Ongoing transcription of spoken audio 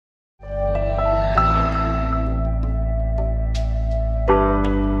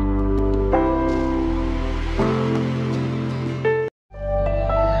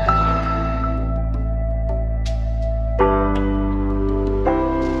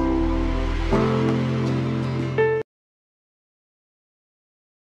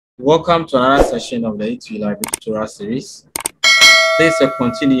Welcome to another session of the E2 Library tutorial series. This is a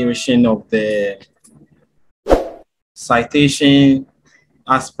continuation of the citation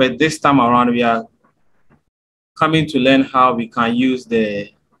aspect. This time around, we are coming to learn how we can use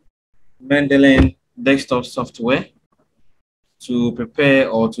the Mendeley Desktop Software to prepare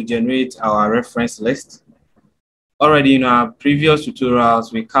or to generate our reference list. Already in our previous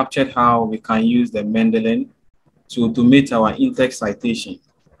tutorials, we captured how we can use the Mendeley to automate our in-text citation.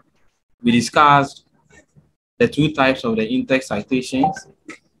 We discussed the two types of the in-text citations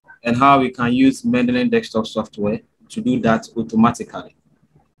and how we can use Mendeley Desktop Software to do that automatically.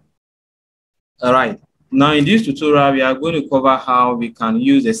 All right. Now in this tutorial, we are going to cover how we can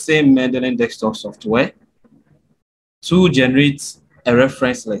use the same Mendeley Desktop Software to generate a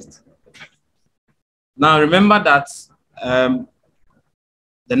reference list. Now remember that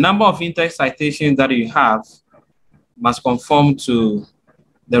the number of in-text citations that you have must conform to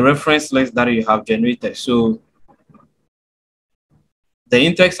the reference list that you have generated. So the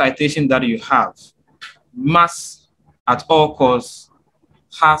in-text citation that you have must at all costs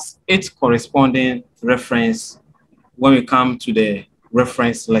has its corresponding reference when we come to the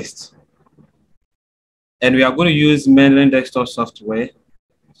reference list. And we are going to use Mendeley Desktop Software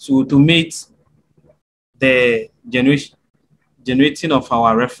to automate the generating of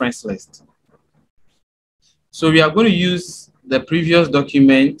our reference list. So we are going to use the previous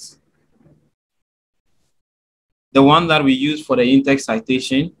document, the one that we used for the in-text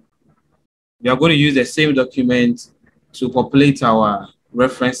citation. We are going to use the same document to populate our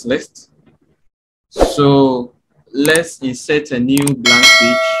reference list. So let's insert a new blank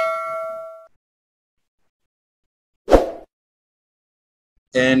page.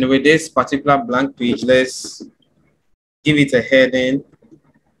 And with this particular blank page, let's give it a heading,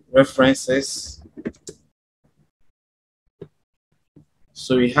 references.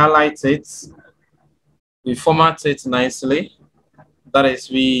 So we highlight it, we format it nicely. That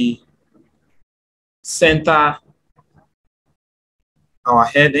is, we center our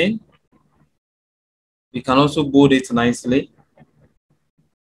heading. We can also bold it nicely.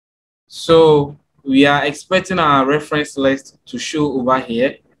 So we are expecting our reference list to show over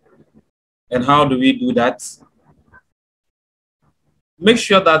here. And how do we do that? Make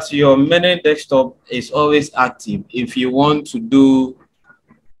sure that your Mendeley desktop is always active if you want to do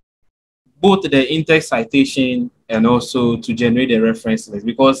both the in-text citation and also to generate the reference list.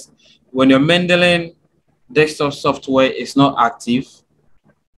 Because when your Mendeley desktop software is not active,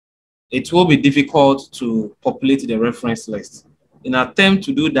 it will be difficult to populate the reference list. In an attempt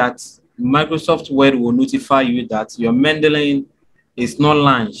to do that, Microsoft Word will notify you that your Mendeley is not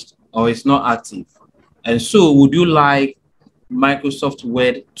launched or is not active. And so would you like Microsoft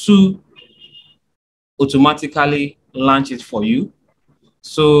Word to automatically launch it for you?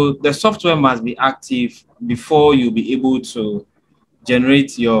 So the software must be active before you'll be able to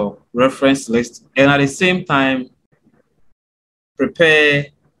generate your reference list, and at the same time prepare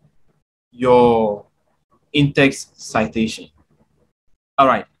your in-text citation. All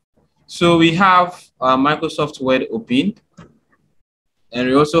right, so we have Microsoft Word open, and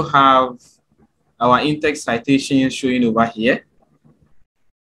we also have our in-text citation showing over here,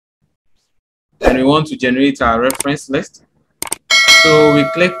 and we want to generate our reference list. So we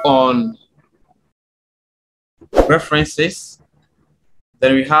click on references.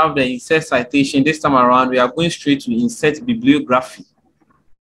 Then we have the insert citation. This time around, we are going straight to insert bibliography.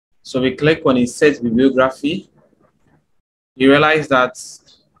 So we click on insert bibliography. You realize that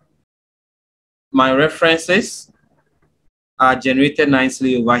my references are generated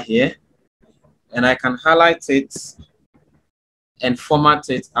nicely over here, and I can highlight it and format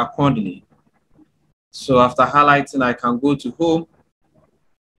it accordingly. So after highlighting, I can go to home,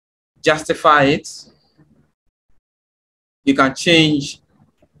 justify it. You can change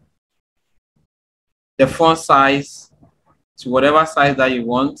the font size to whatever size that you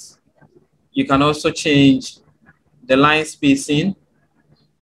want. You can also change the line spacing.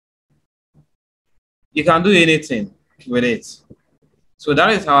 You can do anything with it. So that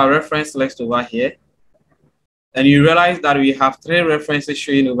is our reference list over here. And you realize that we have 3 references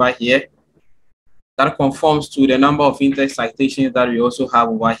showing over here. That conforms to the number of in-text citations that we also have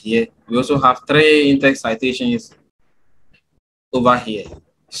over here. We also have 3 in-text citations over here.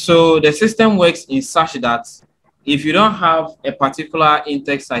 So the system works in such that if you don't have a particular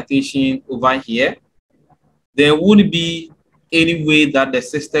in-text citation over here, there wouldn't be any way that the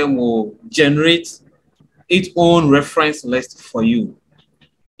system will generate its own reference list for you.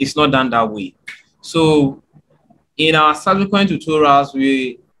 It's not done that way. So in our subsequent tutorials,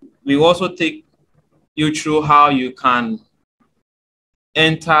 we also take you through how you can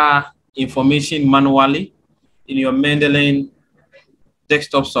enter information manually in your Mendeley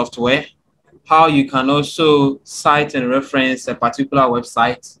desktop software, how you can also cite and reference a particular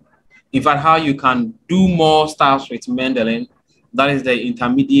website. In fact, how you can do more stuff with Mendeley, that is the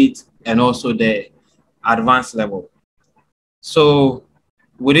intermediate and also the advanced level. So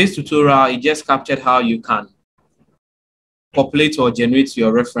with this tutorial, it just captured how you can populate or generate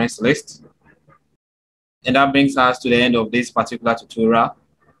your reference list. And that brings us to the end of this particular tutorial.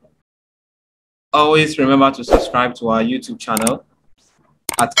 Always remember to subscribe to our YouTube channel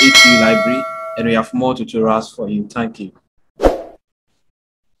at ATU Library, and we have more tutorials for you. Thank you.